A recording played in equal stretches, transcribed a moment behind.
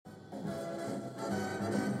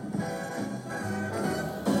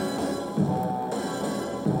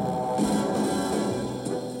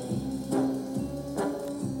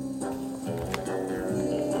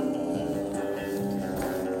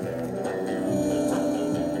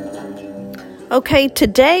Okay,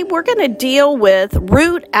 today we're going to deal with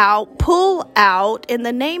root out, pull out, in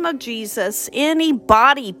the name of Jesus, any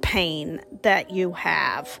body pain that you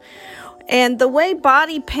have. And the way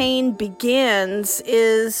body pain begins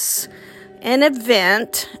is an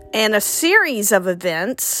event and a series of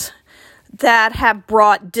events that have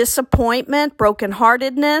brought disappointment,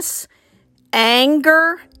 brokenheartedness,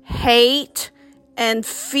 anger, hate, and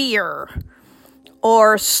fear,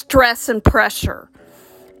 or stress and pressure.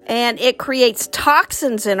 And it creates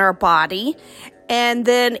toxins in our body, and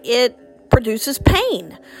then it produces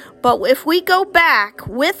pain. But if we go back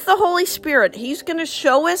with the Holy Spirit, He's going to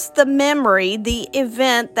show us the memory, the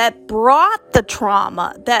event that brought the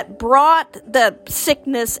trauma, that brought the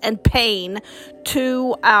sickness and pain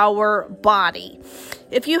to our body.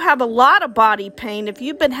 If you have a lot of body pain, if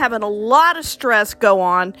you've been having a lot of stress go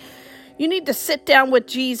on, you need to sit down with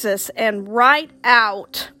Jesus and write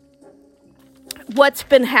out what's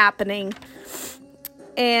been happening,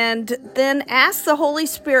 and then ask the Holy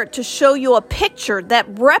Spirit to show you a picture that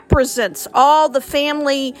represents all the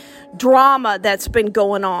family drama that's been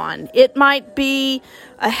going on. It might be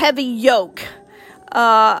a heavy yoke.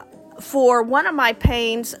 For one of my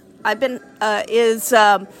pains,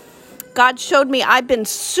 God showed me I've been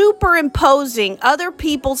superimposing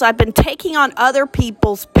I've been taking on other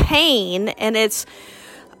people's pain, and it's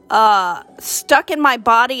stuck in my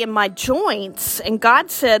body and my joints. And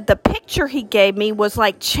God said the picture He gave me was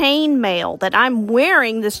like chain mail, that I'm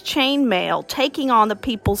wearing this chain mail, taking on the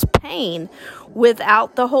people's pain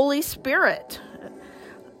without the Holy Spirit.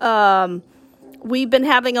 We've been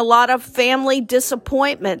having a lot of family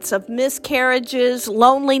disappointments, of miscarriages,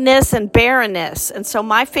 loneliness, and barrenness. And so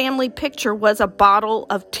my family picture was a bottle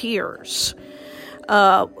of tears.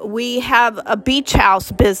 We have a beach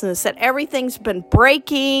house business that everything's been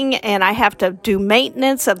breaking, and I have to do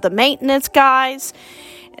maintenance of the maintenance guys.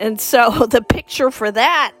 And so the picture for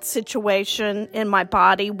that situation in my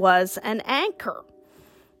body was an anchor.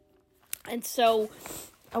 And so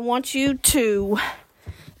I want you to,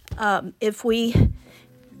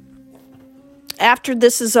 after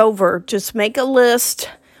this is over, just make a list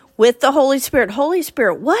with the Holy Spirit. Holy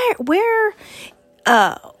Spirit,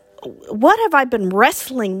 what have I been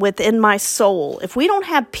wrestling with in my soul? If we don't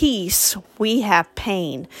have peace, we have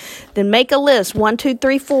pain. Then make a list, 1, 2,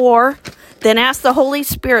 3, 4. Then ask the Holy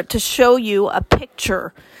Spirit to show you a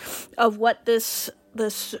picture of what this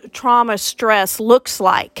trauma, stress looks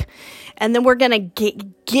like. And then we're going to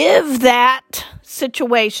give that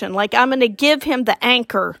situation, like I'm going to give him the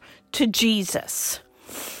anchor to Jesus.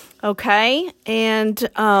 Okay? And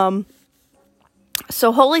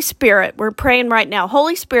so Holy Spirit, we're praying right now.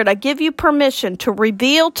 Holy Spirit, I give you permission to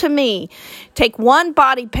reveal to me. Take one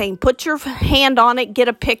body pain, put your hand on it, get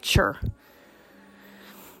a picture.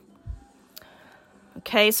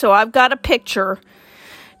 Okay, so I've got a picture.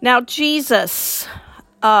 Now, Jesus,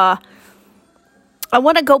 I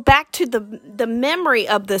want to go back to the memory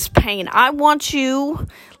of this pain. I want you,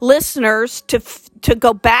 listeners, to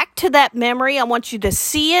go back to that memory. I want you to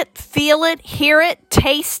see it, feel it, hear it,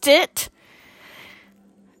 taste it.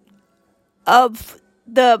 Of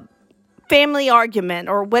the family argument,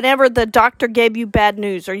 or whenever the doctor gave you bad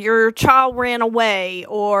news, or your child ran away,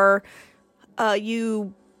 or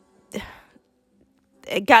you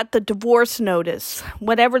got the divorce notice,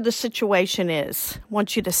 whatever the situation is. I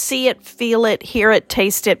want you to see it, feel it, hear it,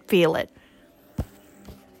 taste it, feel it.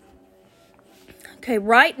 Okay,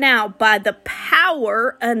 right now, by the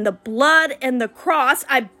power and the blood and the cross,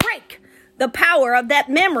 I break the power of that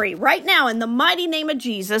memory right now in the mighty name of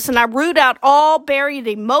Jesus. And I root out all buried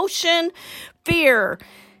emotion, fear,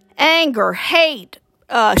 anger, hate,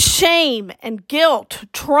 shame, and guilt,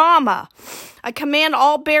 trauma. I command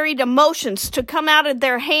all buried emotions to come out of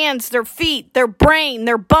their hands, their feet, their brain,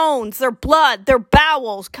 their bones, their blood, their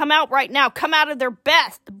bowels. Come out right now. Come out of their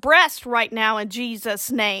breast right now in Jesus'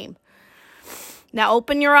 name. Now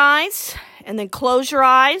open your eyes and then close your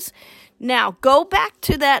eyes. Now, go back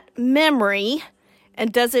to that memory,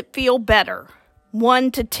 and does it feel better?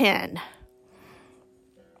 1 to 10.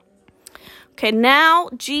 Okay,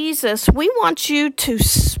 now, Jesus, we want you to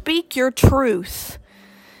speak your truth.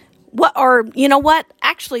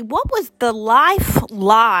 Actually, what was the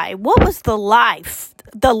lie? What was the lie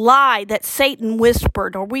that Satan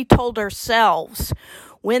whispered, or we told ourselves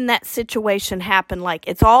when that situation happened? Like,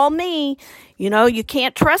 it's all me. You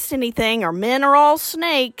can't trust anything, or men are all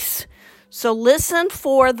snakes. So listen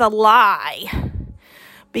for the lie,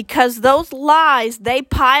 because those lies, they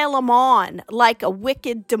pile them on like a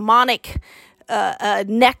wicked demonic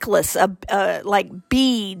necklace of like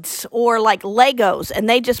beads or like Legos, and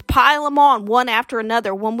they just pile them on one after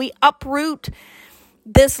another. When we uproot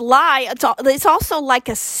this lie, it's also like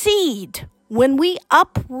a seed. When we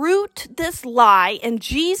uproot this lie in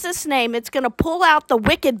Jesus' name, it's going to pull out the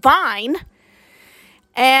wicked vine,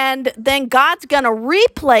 and then God's going to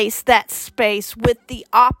replace that space with the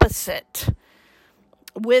opposite,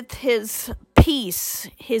 with his peace,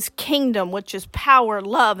 his kingdom, which is power,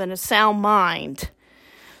 love, and a sound mind.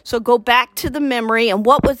 So go back to the memory, and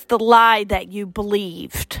what was the lie that you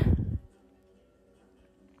believed?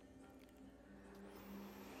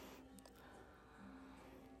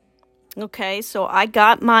 Okay, so I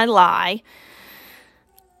got my lie.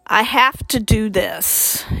 I have to do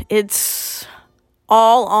this. It's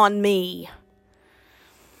all on me.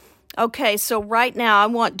 Okay, so right now I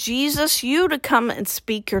want Jesus, you to come and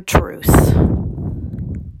speak your truth.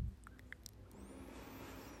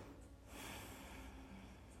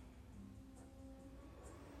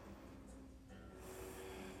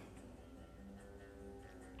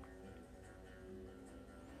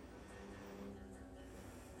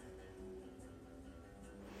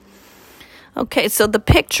 Okay, so the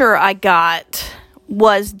picture I got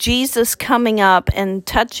was Jesus coming up and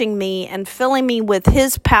touching me and filling me with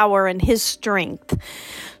his power and his strength.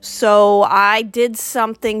 So I did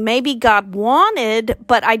something maybe God wanted,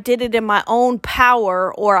 but I did it in my own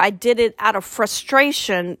power, or I did it out of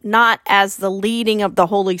frustration, not as the leading of the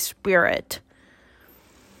Holy Spirit.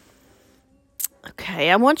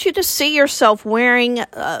 Okay, I want you to see yourself wearing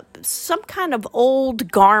some kind of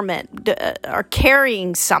old garment or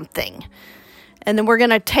carrying something. And then we're going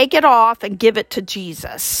to take it off and give it to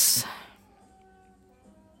Jesus.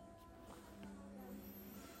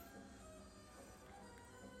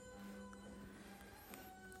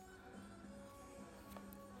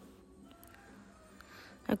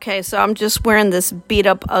 Okay, so I'm just wearing this beat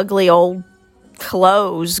up, ugly old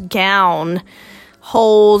clothes, gown,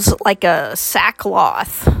 holes like a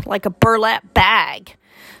sackcloth, like a burlap bag.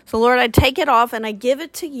 So, Lord, I take it off and I give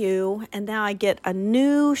it to you, and now I get a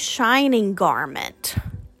new shining garment.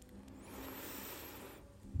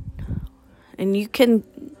 And you can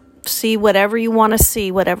see whatever you want to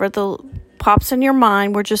see, whatever pops in your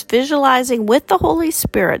mind. We're just visualizing with the Holy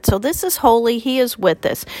Spirit. So this is holy. He is with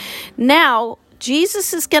us. Now,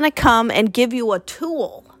 Jesus is going to come and give you a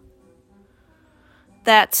tool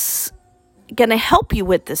that's going to help you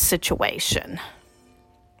with this situation.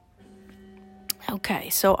 Okay,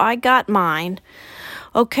 so I got mine.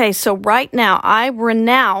 Okay, so right now I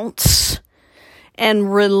renounce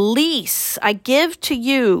and release. I give to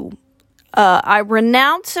you. I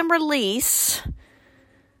renounce and release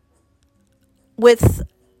with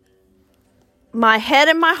my head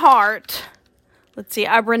and my heart. Let's see.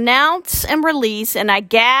 I renounce and release, and I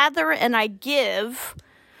gather and I give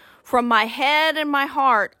from my head and my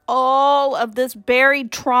heart all of this buried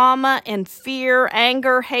trauma and fear,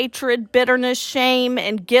 anger, hatred, bitterness, shame,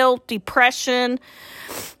 and guilt, depression,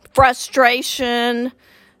 frustration,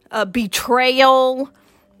 betrayal,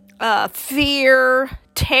 fear,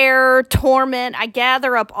 terror, torment. I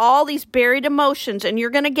gather up all these buried emotions, and you're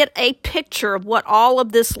going to get a picture of what all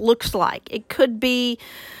of this looks like. It could be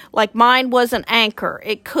like mine was an anchor.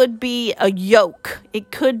 It could be a yoke. It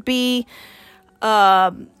could be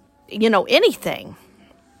anything.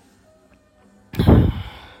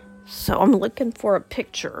 So I'm looking for a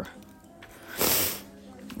picture.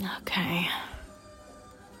 Okay.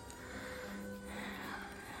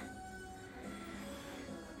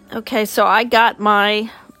 Okay, so I got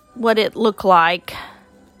what it looked like.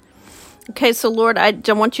 Okay, so Lord, I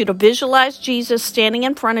want you to visualize Jesus standing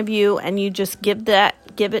in front of you, and you just give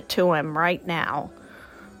it to him right now.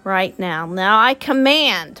 Right now. Now I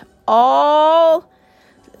command all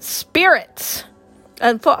spirits.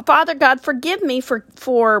 And Father God, forgive me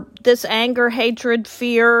for this anger, hatred,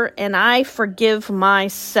 fear, and I forgive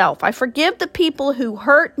myself. I forgive the people who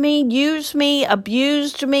hurt me, used me,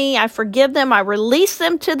 abused me. I forgive them. I release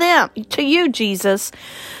them to you, Jesus.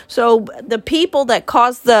 So the people that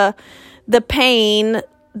caused the pain,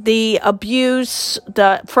 the abuse,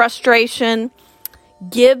 the frustration,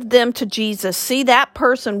 give them to Jesus. See that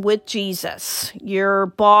person with Jesus. Your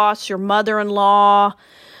boss, your mother-in-law,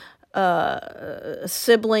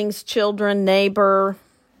 siblings, children, neighbor.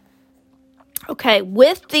 Okay,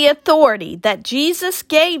 with the authority that Jesus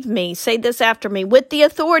gave me, say this after me, with the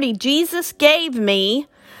authority Jesus gave me,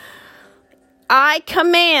 I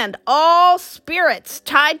command all spirits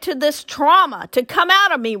tied to this trauma to come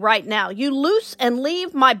out of me right now. You loose and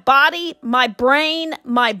leave my body, my brain,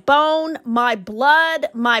 my bone, my blood,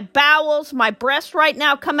 my bowels, my breast right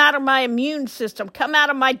now. Come out of my immune system. Come out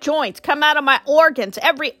of my joints. Come out of my organs,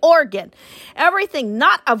 every organ, everything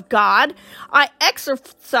not of God. I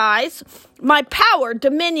exorcise my power,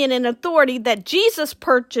 dominion, and authority that Jesus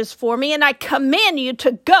purchased for me, and I command you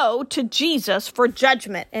to go to Jesus for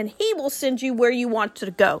judgment, and he will send you where you want to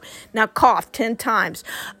go. Now cough 10 times.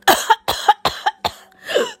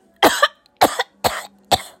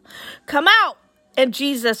 Come out in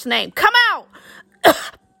Jesus' name. Come out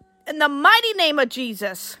in the mighty name of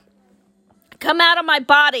Jesus. Come out of my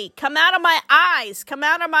body. Come out of my eyes. Come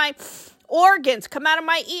out of my organs. Come out of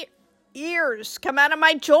my ears. Come out of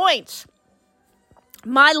my joints.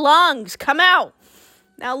 My lungs. Come out.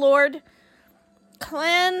 Now, Lord,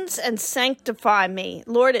 cleanse and sanctify me.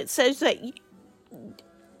 Lord, it says that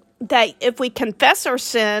if we confess our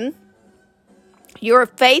sin, you're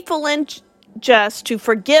faithful and just to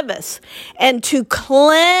forgive us and to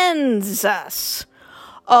cleanse us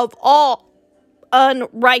of all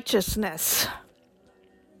unrighteousness.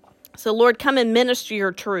 So, Lord, come and minister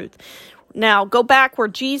your truth. Now, go back where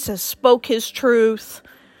Jesus spoke his truth,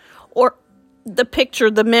 or the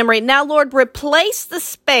picture, the memory. Now, Lord, replace the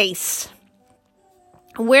space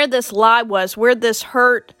where this lie was, where this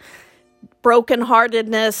hurt,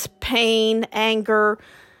 brokenheartedness, pain, anger,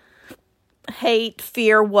 hate,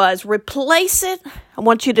 fear was. Replace it. I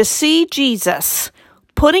want you to see Jesus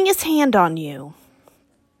putting his hand on you,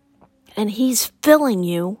 and he's filling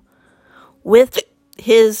you with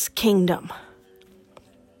his kingdom.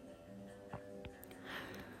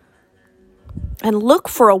 And look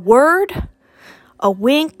for a word, a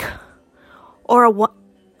wink, or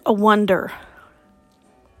a wonder.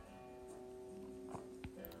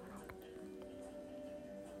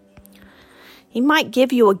 He might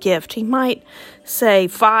give you a gift. He might say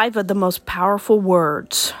 5 of the most powerful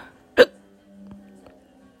words.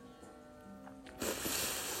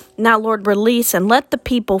 Now, Lord, release and let the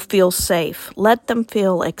people feel safe. Let them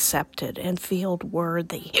feel accepted and feel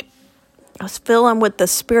worthy. Let's fill them with the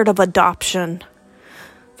spirit of adoption.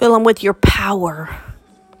 Fill them with your power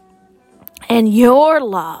and your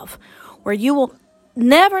love, where you will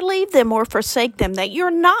never leave them or forsake them, that you're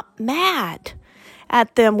not mad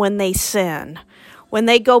at them when they sin, when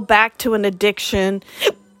they go back to an addiction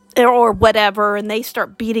or whatever, and they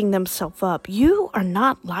start beating themselves up. You are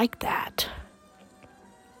not like that.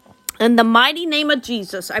 In the mighty name of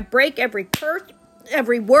Jesus, I break every curse,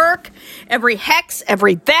 every work, every hex,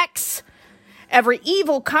 every vex, every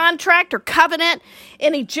evil contract or covenant,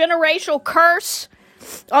 any generational curse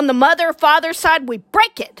on the mother or father side. We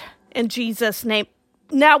break it in Jesus' name.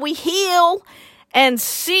 Now we heal and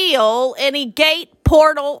seal any gate,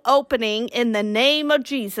 portal opening in the name of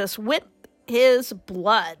Jesus with his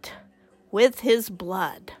blood. With his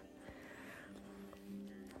blood.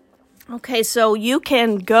 Okay, so you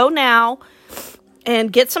can go now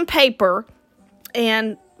and get some paper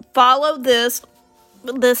and follow this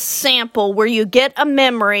sample where you get a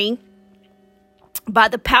memory. By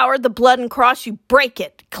the power of the blood and cross, you break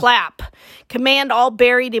it. Clap. Command all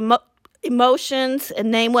buried emotions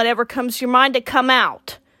and name whatever comes to your mind to come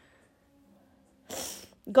out.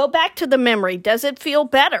 Go back to the memory. Does it feel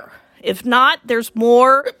better? If not, there's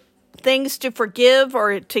more things to forgive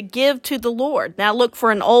or to give to the Lord. Now look for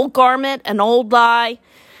an old garment, an old lie,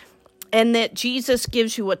 and that Jesus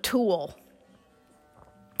gives you a tool.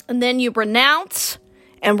 And then you renounce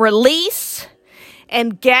and release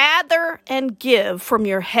and gather and give from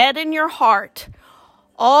your head and your heart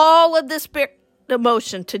all of this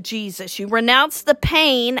emotion to Jesus. You renounce the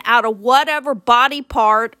pain out of whatever body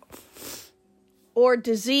part or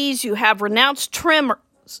disease you have. Renounce tremors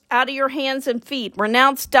out of your hands and feet.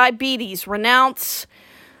 Renounce diabetes. Renounce,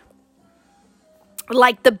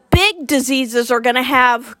 like the big diseases are going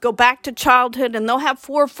to go back to childhood, and they'll have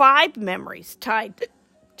 4 or 5 memories tied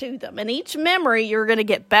to them. And each memory, you're going to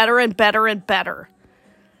get better and better and better.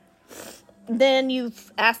 Then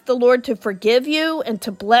you've asked the Lord to forgive you and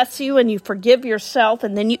to bless you, and you forgive yourself,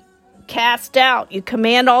 and then you cast out. You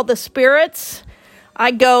command all the spirits.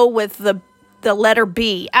 I go with the letter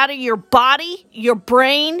B. Out of your body, your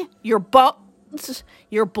brain, your bones,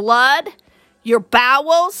 your blood, your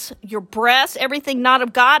bowels, your breasts, everything not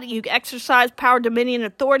of God. You exercise power, dominion,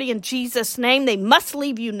 authority in Jesus' name. They must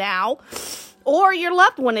leave you now. Or your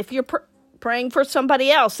loved one if you're praying for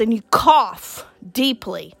somebody else and you cough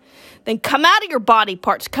deeply. Then come out of your body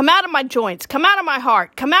parts. Come out of my joints. Come out of my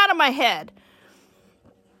heart. Come out of my head.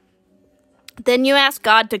 Then you ask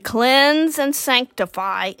God to cleanse and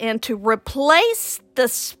sanctify and to replace the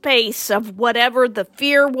space of whatever the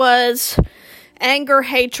fear was, anger,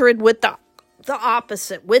 hatred, with the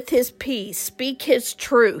opposite, with his peace. Speak his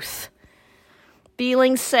truth.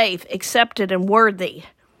 Feeling safe, accepted, and worthy.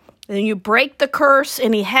 Then you break the curse,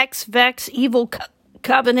 any hex, vex, evil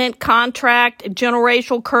covenant, contract,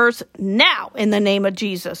 generational curse, now in the name of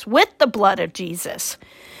Jesus, with the blood of Jesus.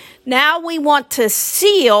 Now we want to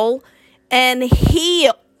seal and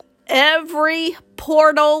heal every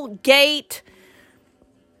portal, gate,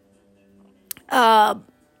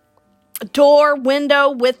 door,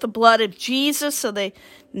 window with the blood of Jesus so that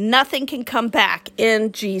nothing can come back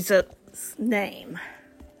in Jesus' name.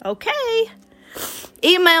 Okay.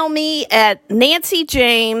 Email me at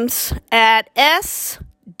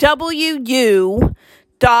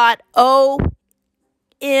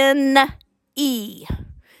nancyjames@swu.one.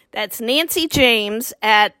 That's Nancy James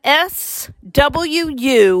at swu.one.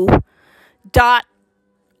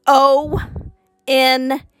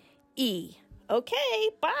 Okay,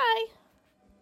 bye.